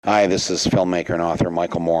Hi, this is filmmaker and author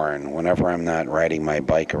Michael Morin. Whenever I'm not riding my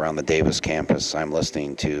bike around the Davis campus, I'm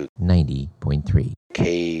listening to 90.3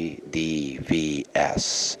 KDVS,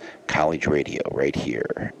 College Radio, right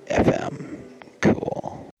here, FM.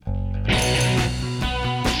 Cool.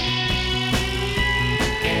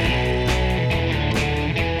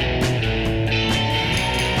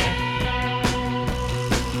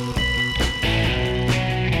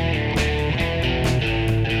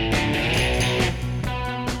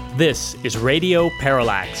 This is Radio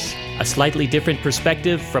Parallax, a slightly different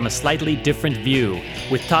perspective from a slightly different view,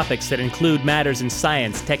 with topics that include matters in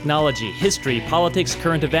science, technology, history, politics,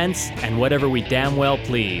 current events, and whatever we damn well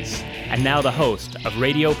please. And now the host of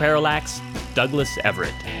Radio Parallax, Douglas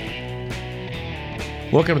Everett.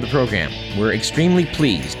 Welcome to the program. We're extremely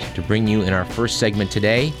pleased to bring you in our first segment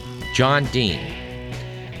today, John Dean.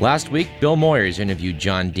 Last week, Bill Moyers interviewed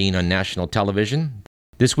John Dean on national television.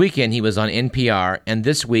 This weekend, he was on NPR, and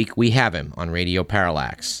this week, we have him on Radio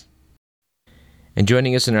Parallax. And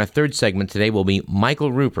joining us in our third segment today will be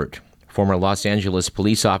Michael Ruppert, former Los Angeles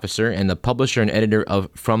police officer and the publisher and editor of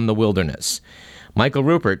From the Wilderness. Michael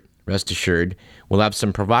Ruppert, rest assured, will have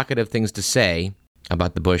some provocative things to say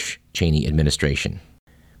about the Bush-Cheney administration.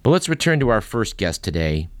 But let's return to our first guest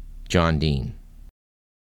today, John Dean.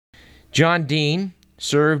 John Dean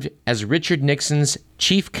served as Richard Nixon's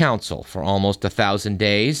chief counsel for almost 1,000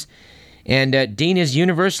 days, and Dean is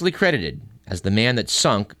universally credited as the man that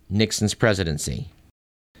sunk Nixon's presidency.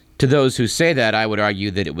 To those who say that, I would argue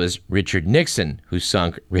that it was Richard Nixon who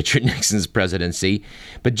sunk Richard Nixon's presidency,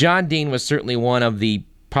 but John Dean was certainly one of the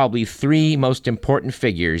probably three most important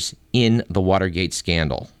figures in the Watergate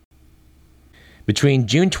scandal. Between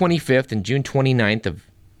June 25th and June 29th of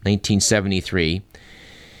 1973,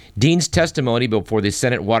 Dean's testimony before the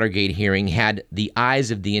Senate Watergate hearing had the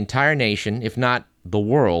eyes of the entire nation, if not the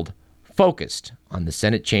world, focused on the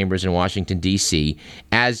Senate chambers in Washington, D.C.,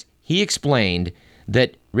 as he explained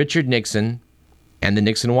that Richard Nixon and the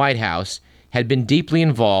Nixon White House had been deeply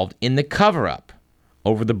involved in the cover-up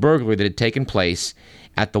over the burglary that had taken place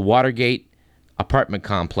at the Watergate apartment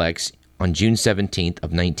complex on June 17th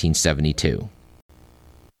of 1972.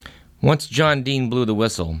 Once John Dean blew the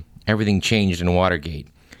whistle, everything changed in Watergate.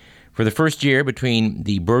 For the first year between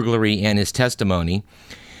the burglary and his testimony,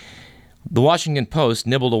 the Washington Post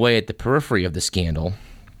nibbled away at the periphery of the scandal.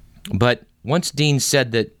 But once Dean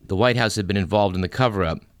said that the White House had been involved in the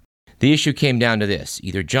cover-up, the issue came down to this.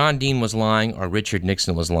 Either John Dean was lying or Richard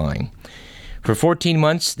Nixon was lying. For 14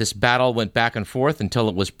 months, this battle went back and forth until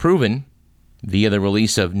it was proven, via the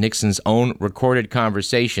release of Nixon's own recorded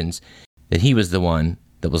conversations, that he was the one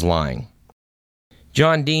that was lying.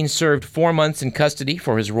 John Dean served 4 months in custody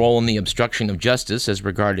for his role in the obstruction of justice as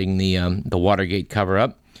regarding the Watergate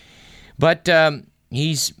cover-up. But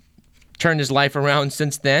he's turned his life around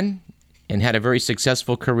since then and had a very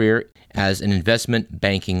successful career as an investment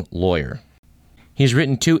banking lawyer. He's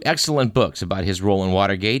written 2 excellent books about his role in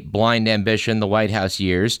Watergate, Blind Ambition, The White House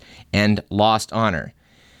Years, and Lost Honor.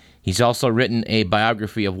 He's also written a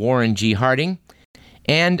biography of Warren G. Harding,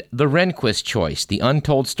 and The Rehnquist Choice, the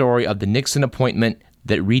untold story of the Nixon appointment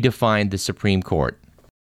that redefined the Supreme Court.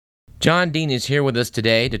 John Dean is here with us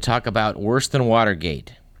today to talk about Worse Than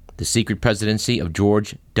Watergate, the secret presidency of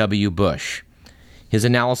George W. Bush, his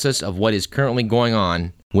analysis of what is currently going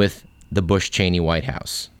on with the Bush-Cheney White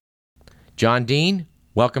House. John Dean,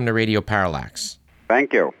 welcome to Radio Parallax.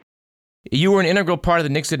 Thank you. You were an integral part of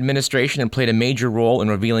the Nixon administration and played a major role in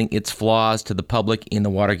revealing its flaws to the public in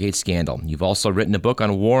the Watergate scandal. You've also written a book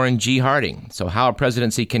on Warren G. Harding, so how a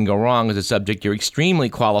presidency can go wrong is a subject you're extremely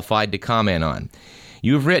qualified to comment on.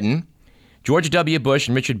 You've written, George W. Bush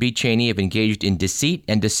and Richard B. Cheney have engaged in deceit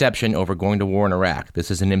and deception over going to war in Iraq.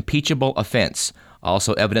 This is an impeachable offense.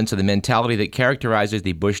 Also evidence of the mentality that characterizes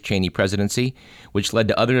the Bush-Cheney presidency, which led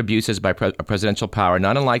to other abuses by presidential power,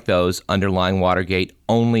 not unlike those underlying Watergate,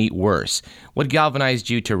 only worse. What galvanized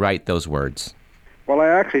you to write those words? Well, I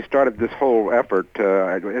actually started this whole effort.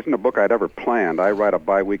 It isn't a book I'd ever planned. I write a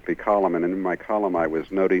biweekly column, and in my column I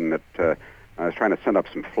was noting that I was trying to send up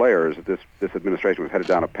some flares. This administration was headed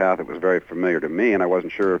down a path that was very familiar to me, and I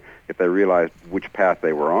wasn't sure if they realized which path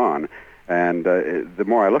they were on. And the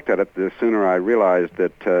more I looked at it, the sooner I realized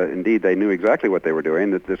that, indeed, they knew exactly what they were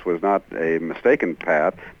doing, that this was not a mistaken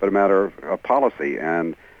path, but a matter of policy.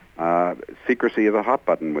 And secrecy is a hot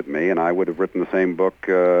button with me, and I would have written the same book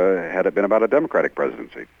had it been about a Democratic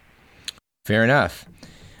presidency. Fair enough.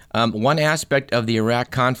 One aspect of the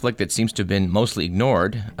Iraq conflict that seems to have been mostly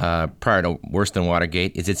ignored prior to Worse Than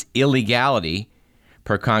Watergate is its illegality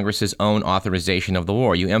per Congress's own authorization of the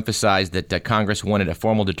war. You emphasized that Congress wanted a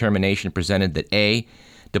formal determination presented that A,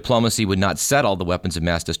 diplomacy would not settle the weapons of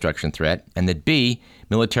mass destruction threat, and that B,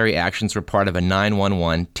 military actions were part of a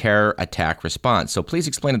 9/11 terror attack response. So please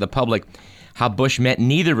explain to the public how Bush met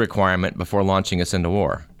neither requirement before launching us into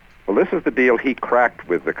war. Well, this is the deal he cracked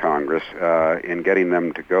with the Congress in getting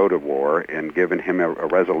them to go to war and giving him a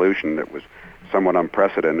resolution that was somewhat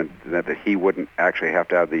unprecedented, that he wouldn't actually have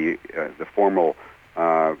to have the formal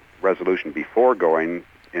resolution before going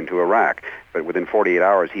into Iraq. But within 48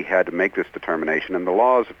 hours, he had to make this determination. And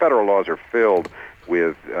the federal laws are filled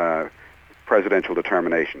with presidential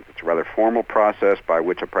determinations. It's a rather formal process by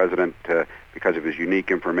which a president, because of his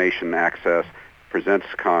unique information access, presents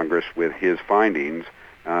Congress with his findings.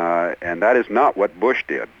 And that is not what Bush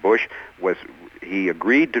did. He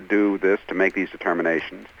agreed to do this, to make these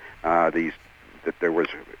determinations, that there was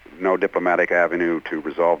no diplomatic avenue to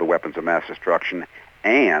resolve the weapons of mass destruction,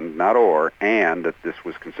 and that this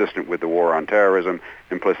was consistent with the war on terrorism,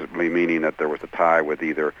 implicitly meaning that there was a tie with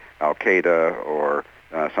either Al-Qaeda or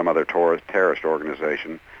some other terrorist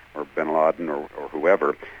organization, or bin Laden or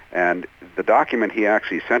whoever. And the document he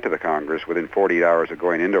actually sent to the Congress within 48 hours of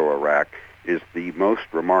going into Iraq is the most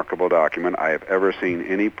remarkable document I have ever seen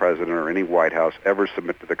any president or any White House ever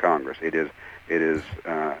submit to the Congress. It is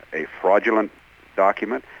a fraudulent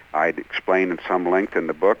document. I explain in some length in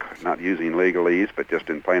the book, not using legalese, but just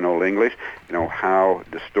in plain old English, how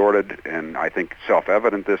distorted and I think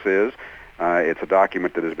self-evident this is. It's a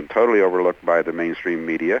document that has been totally overlooked by the mainstream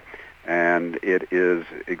media, and it is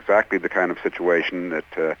exactly the kind of situation that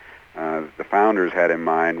the founders had in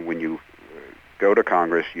mind. When you go to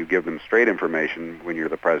Congress, you give them straight information when you're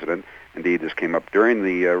the president. Indeed, this came up during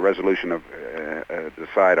the resolution of the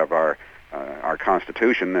side of our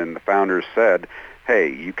Constitution, and the founders said,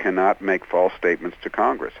 hey, you cannot make false statements to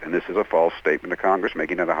Congress. And this is a false statement to Congress,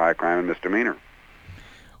 making it a high crime and misdemeanor.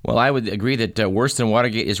 Well, I would agree that worse than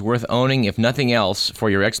Watergate is worth owning, if nothing else, for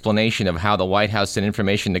your explanation of how the White House sent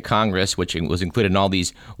information to Congress, which was included in all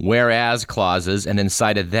these whereas clauses, and then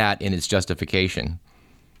cited that in its justification.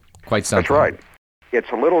 Quite something. That's right.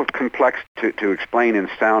 It's a little complex to explain in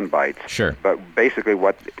sound bites. Sure. But basically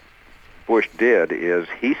what Bush did is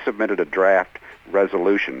he submitted a draft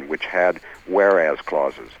resolution which had whereas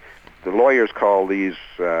clauses. The lawyers call these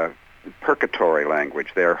purgatory language.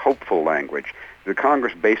 They're hopeful language. The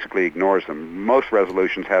Congress basically ignores them. Most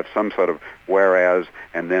resolutions have some sort of whereas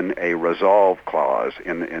and then a resolve clause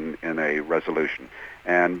in a resolution.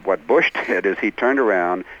 And what Bush did is he turned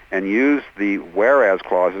around and used the whereas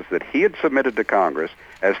clauses that he had submitted to Congress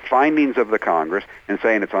as findings of the Congress, and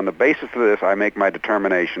saying it's on the basis of this I make my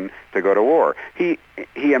determination to go to war. He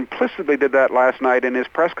implicitly did that last night in his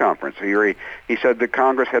press conference. He said that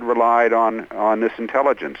Congress had relied on this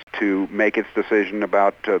intelligence to make its decision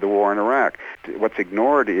about the war in Iraq. What's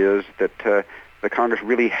ignored is that the Congress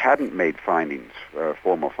really hadn't made findings,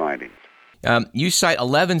 formal findings. You cite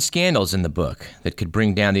 11 scandals in the book that could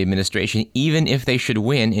bring down the administration, even if they should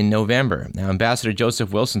win in November. Now, Ambassador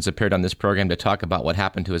Joseph Wilson's appeared on this program to talk about what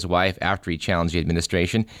happened to his wife after he challenged the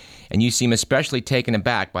administration, and you seem especially taken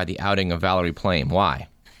aback by the outing of Valerie Plame. Why?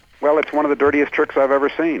 Well, it's one of the dirtiest tricks I've ever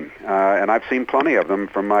seen, and I've seen plenty of them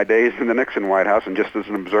from my days in the Nixon White House and just as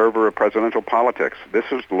an observer of presidential politics. This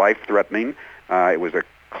was life-threatening. It was a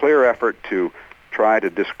clear effort to try to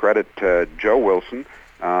discredit Joe Wilson.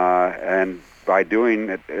 And by doing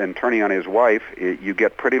it and turning on his wife, you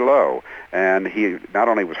get pretty low. And he not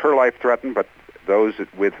only was her life threatened, but those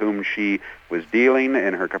with whom she was dealing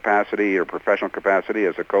in her capacity or professional capacity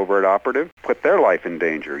as a covert operative put their life in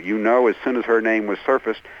danger. As soon as her name was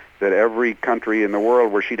surfaced, that every country in the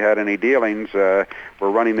world where she'd had any dealings were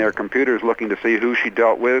running their computers looking to see who she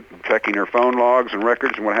dealt with, checking her phone logs and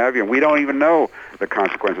records and what have you. And we don't even know the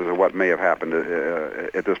consequences of what may have happened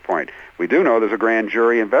at this point. We do know there's a grand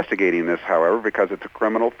jury investigating this, however, because it's a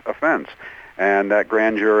criminal offense. And that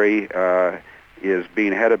grand jury is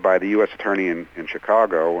being headed by the U.S. Attorney in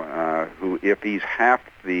Chicago, who, if he's half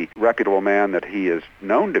the reputable man that he is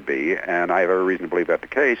known to be, and I have every reason to believe that's the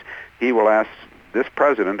case, he will ask this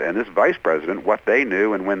president and this vice president what they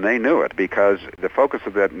knew and when they knew it, because the focus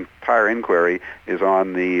of that entire inquiry is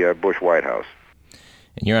on the Bush White House.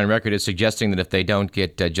 And you're on record as suggesting that if they don't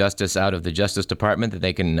get justice out of the Justice Department, that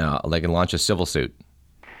they can launch a civil suit.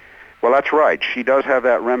 Well, that's right. She does have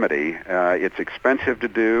that remedy. It's expensive to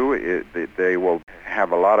do. They will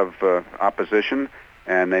have a lot of opposition,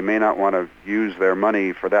 and they may not want to use their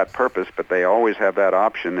money for that purpose, but they always have that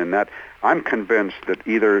option. And that I'm convinced that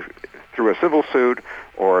either through a civil suit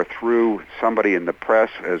or through somebody in the press,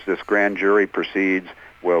 as this grand jury proceeds,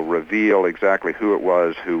 will reveal exactly who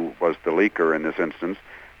was the leaker in this instance,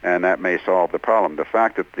 and that may solve the problem. The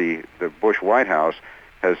fact that the Bush White House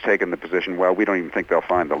has taken the position, well, we don't even think they'll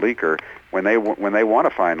find the leaker. When they want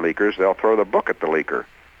to find leakers, they'll throw the book at the leaker.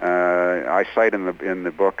 I cite in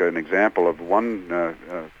the book an example of one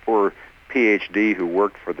poor PhD who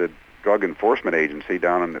worked for the Drug Enforcement Agency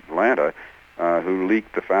down in Atlanta, who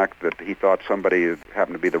leaked the fact that he thought somebody who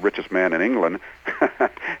happened to be the richest man in England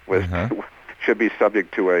was should be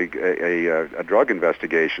subject to a drug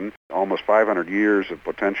investigation. Almost 500 years of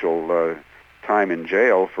potential time in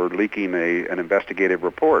jail for leaking an investigative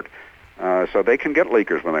report. So they can get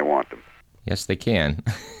leakers when they want them. Yes, they can.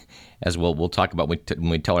 As we'll talk about when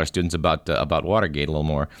we tell our students about Watergate a little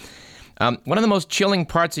more. One of the most chilling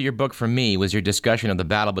parts of your book for me was your discussion of the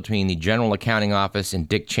battle between the General Accounting Office and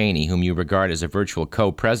Dick Cheney, whom you regard as a virtual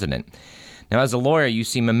co-president. Now, as a lawyer, you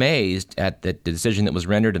seem amazed at the decision that was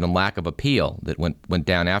rendered and the lack of appeal that went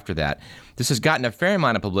down after that. This has gotten a fair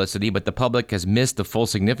amount of publicity, but the public has missed the full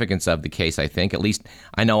significance of the case, I think. At least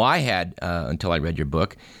I know I had until I read your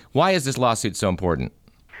book. Why is this lawsuit so important?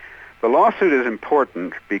 The lawsuit is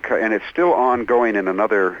important and it's still ongoing in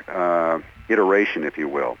another iteration, if you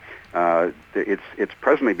will. It's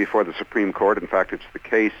presently before the Supreme Court. In fact, it's the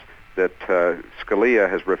case that Scalia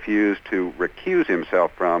has refused to recuse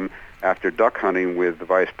himself from after duck hunting with the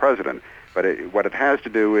vice president. But what it has to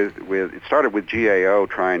do with it started with GAO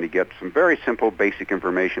trying to get some very simple, basic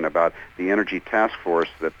information about the energy task force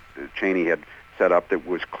that Cheney had set up that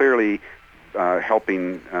was clearly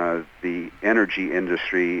helping the energy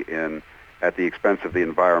industry at the expense of the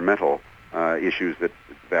environmental issues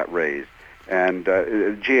that raised. And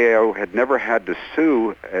GAO had never had to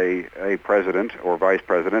sue a president or vice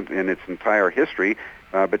president in its entire history,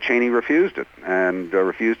 but Cheney refused it and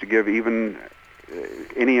refused to give even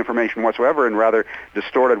any information whatsoever, and rather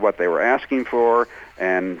distorted what they were asking for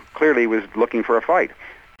and clearly was looking for a fight.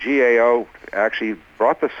 GAO actually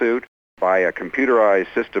brought the suit by a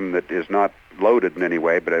computerized system that is not loaded in any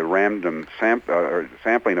way, but a random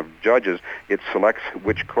sampling of judges. It selects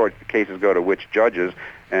which court cases go to which judges,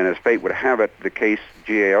 and as fate would have it, the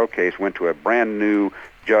GAO case went to a brand new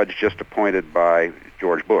judge just appointed by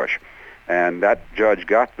George Bush. And that judge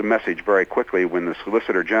got the message very quickly when the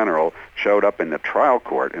Solicitor General showed up in the trial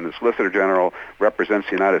court, and the Solicitor General represents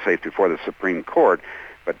the United States before the Supreme Court.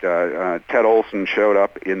 But Ted Olson showed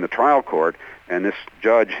up in the trial court, and this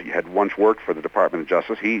judge had once worked for the Department of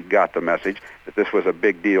Justice. He got the message that this was a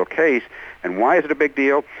big deal case. And why is it a big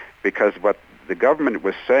deal? Because what the government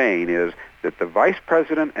was saying is that the vice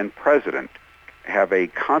president and president have a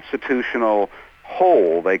constitutional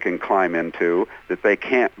hole they can climb into that they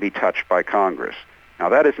can't be touched by Congress. Now,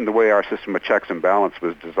 that isn't the way our system of checks and balance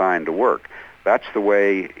was designed to work. That's the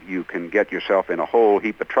way you can get yourself in a whole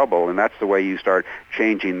heap of trouble, and that's the way you start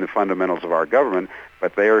changing the fundamentals of our government.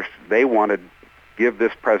 But they want to give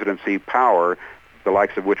this presidency power, the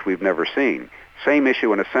likes of which we've never seen. Same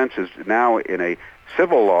issue, in a sense, is now in a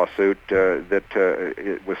civil lawsuit that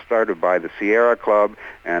it was started by the Sierra Club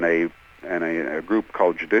and a group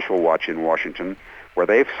called Judicial Watch in Washington, where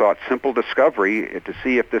they've sought simple discovery to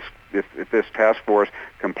see if this task force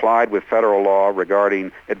complied with federal law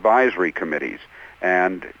regarding advisory committees.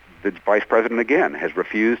 And the vice president, again, has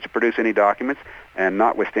refused to produce any documents, and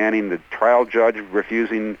notwithstanding the trial judge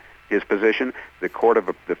refusing his position, the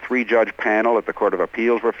three-judge panel at the Court of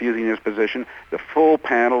Appeals refusing his position, the full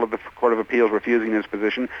panel of the Court of Appeals refusing his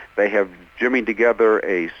position, they have jimmied together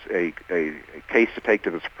a case to take to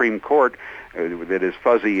the Supreme Court that is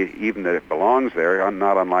fuzzy even that it belongs there,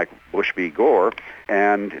 not unlike Bush v. Gore,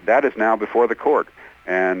 and that is now before the court.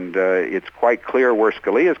 And it's quite clear where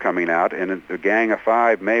Scalia is coming out, and the Gang of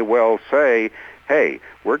Five may well say, hey,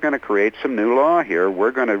 we're going to create some new law here.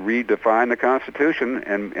 We're going to redefine the Constitution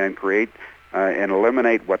and create and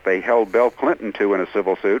eliminate what they held Bill Clinton to in a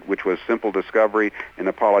civil suit, which was simple discovery in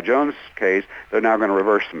the Paula Jones case. They're now going to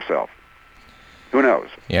reverse themselves. Who knows?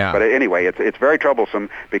 Yeah. But anyway, it's very troublesome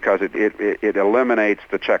because it eliminates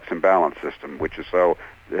the checks and balance system, which is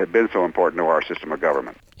had been so important to our system of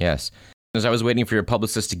government. Yes. As I was waiting for your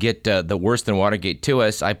publicist to get the Worse Than Watergate to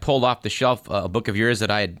us, I pulled off the shelf a book of yours that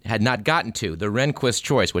I had not gotten to, The Rehnquist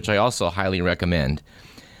Choice, which I also highly recommend.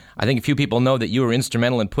 I think a few people know that you were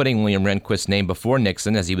instrumental in putting William Rehnquist's name before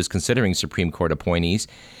Nixon as he was considering Supreme Court appointees.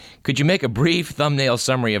 Could you make a brief thumbnail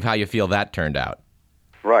summary of how you feel that turned out?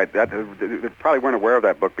 Right. They probably weren't aware of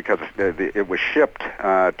that book because it was shipped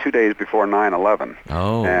 2 days before 9/11.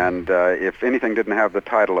 Oh. And if anything didn't have the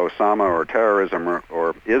title Osama or terrorism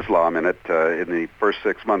or Islam in it in the first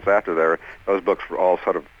 6 months after there, those books were all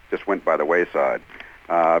sort of just went by the wayside.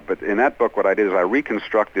 But in that book, what I did is I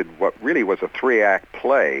reconstructed what really was a 3-act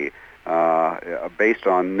play based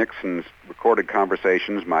on Nixon's recorded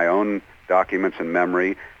conversations, my own documents and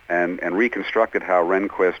memory, and reconstructed how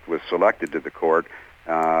Rehnquist was selected to the court.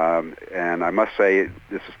 And I must say,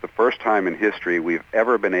 this is the first time in history we've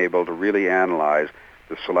ever been able to really analyze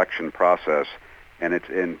the selection process. And it's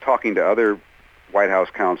in talking to other White House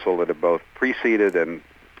counsel that have both preceded and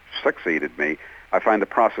succeeded me, I find the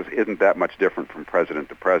process isn't that much different from president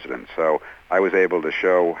to president. So I was able to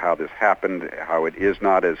show how this happened, how it is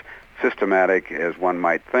not as systematic as one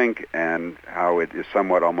might think, and how it is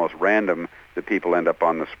somewhat almost random that people end up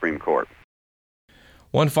on the Supreme Court.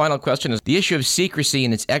 One final question is, the issue of secrecy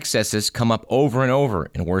and its excesses come up over and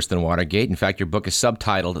over in Worse Than Watergate. In fact, your book is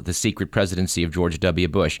subtitled The Secret Presidency of George W.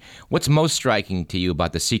 Bush. What's most striking to you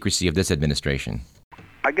about the secrecy of this administration?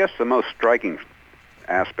 I guess the most striking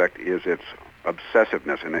aspect is its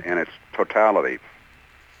obsessiveness and its totality.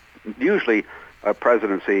 Usually, a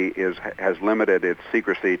presidency has limited its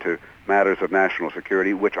secrecy to matters of national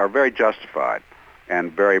security, which are very justified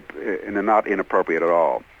and not inappropriate at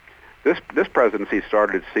all. This presidency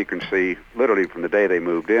started its secrecy literally from the day they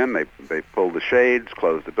moved in. They pulled the shades,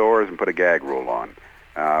 closed the doors, and put a gag rule on.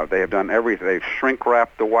 They have done everything. They've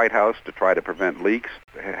shrink-wrapped the White House to try to prevent leaks.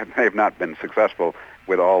 They have not been successful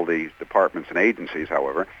with all the departments and agencies,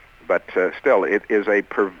 however. But still, it is a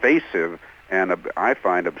pervasive and I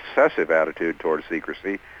find obsessive attitude towards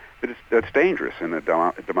secrecy that's dangerous in a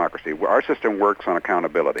democracy. Our system works on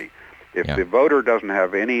accountability. If the voter doesn't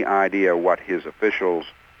have any idea what his officials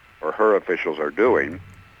or her officials are doing,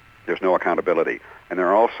 there's no accountability. And there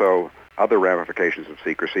are also other ramifications of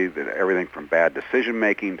secrecy, everything from bad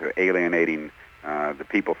decision-making to alienating the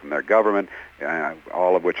people from their government,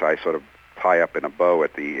 all of which I sort of tie up in a bow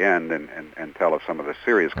at the end and tell of some of the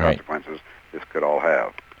serious consequences this could all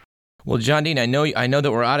have. Well, John Dean, I know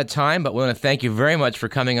that we're out of time, but we want to thank you very much for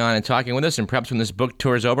coming on and talking with us. And perhaps when this book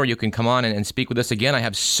tour is over, you can come on and speak with us again. I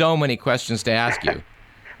have so many questions to ask you.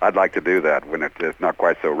 I'd like to do that when it's not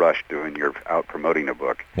quite so rushed when you're out promoting a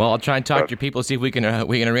book. Well, I'll try and talk to your people, see if we can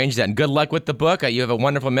arrange that. And good luck with the book. You have a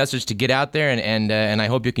wonderful message to get out there, and I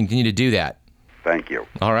hope you continue to do that. Thank you.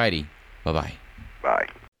 All righty. Bye-bye. Bye.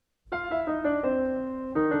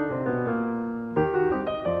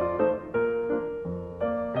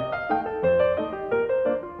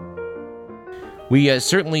 We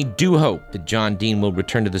certainly do hope that John Dean will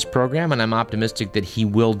return to this program, and I'm optimistic that he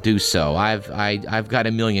will do so. I've got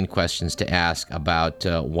a million questions to ask about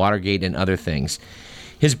Watergate and other things.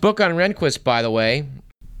 His book on Rehnquist, by the way,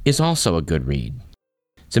 is also a good read.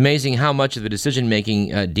 It's amazing how much of the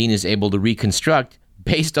decision-making Dean is able to reconstruct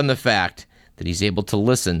based on the fact that he's able to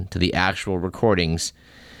listen to the actual recordings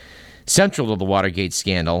central to the Watergate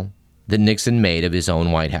scandal that Nixon made of his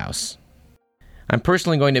own White House. I'm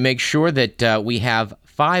personally going to make sure that we have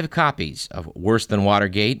 5 copies of Worse Than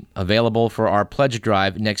Watergate available for our pledge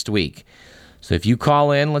drive next week. So if you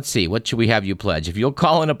call in, let's see, what should we have you pledge? If you'll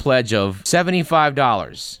call in a pledge of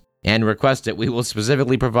 $75 and request it, we will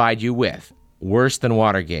specifically provide you with Worse Than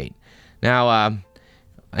Watergate. Now,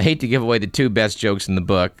 I hate to give away the 2 best jokes in the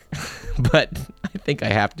book, but I think I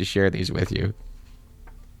have to share these with you.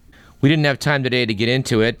 We didn't have time today to get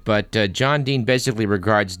into it, but John Dean basically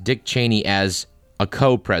regards Dick Cheney as a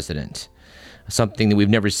co-president, something that we've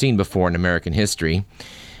never seen before in American history.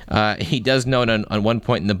 He does note on one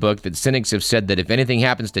point in the book that cynics have said that if anything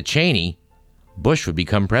happens to Cheney, Bush would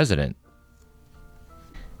become president.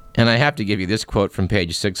 And I have to give you this quote from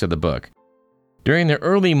page 6 of the book. During the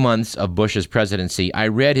early months of Bush's presidency, I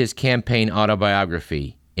read his campaign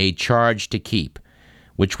autobiography, A Charge to Keep,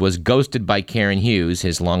 which was ghosted by Karen Hughes,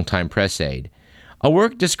 his longtime press aide, a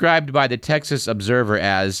work described by the Texas Observer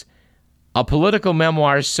as a political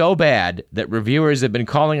memoir so bad that reviewers have been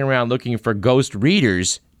calling around looking for ghost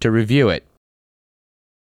readers to review it.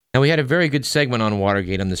 Now, we had a very good segment on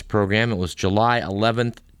Watergate on this program. It was July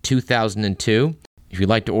 11th, 2002. If you'd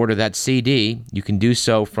like to order that CD, you can do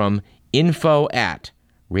so from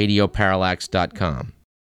info@radioparallax.com.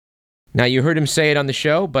 Now, you heard him say it on the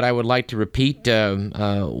show, but I would like to repeat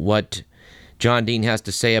what John Dean has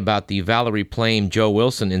to say about the Valerie Plame Joe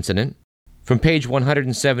Wilson incident. From page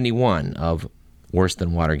 171 of Worse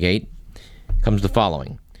Than Watergate comes the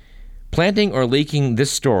following. Planting or leaking this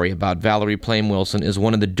story about Valerie Plame Wilson is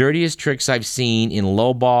one of the dirtiest tricks I've seen in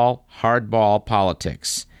lowball, hardball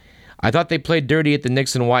politics. I thought they played dirty at the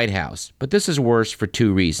Nixon White House, but this is worse for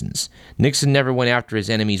 2 reasons. Nixon never went after his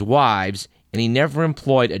enemies' wives, and he never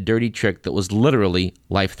employed a dirty trick that was literally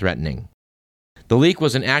life-threatening. The leak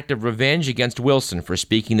was an act of revenge against Wilson for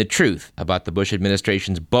speaking the truth about the Bush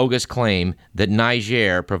administration's bogus claim that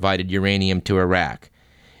Niger provided uranium to Iraq.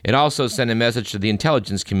 It also sent a message to the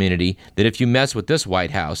intelligence community that if you mess with this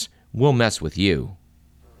White House, we'll mess with you.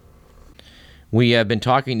 We have been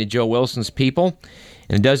talking to Joe Wilson's people,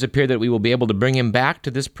 And it does appear that we will be able to bring him back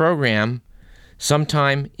to this program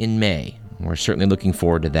sometime in May. We're certainly looking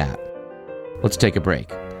forward to that. Let's take a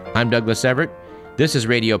break. I'm Douglas Everett. This is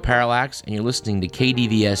Radio Parallax, and you're listening to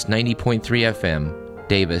KDVS 90.3 FM,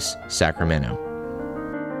 Davis, Sacramento.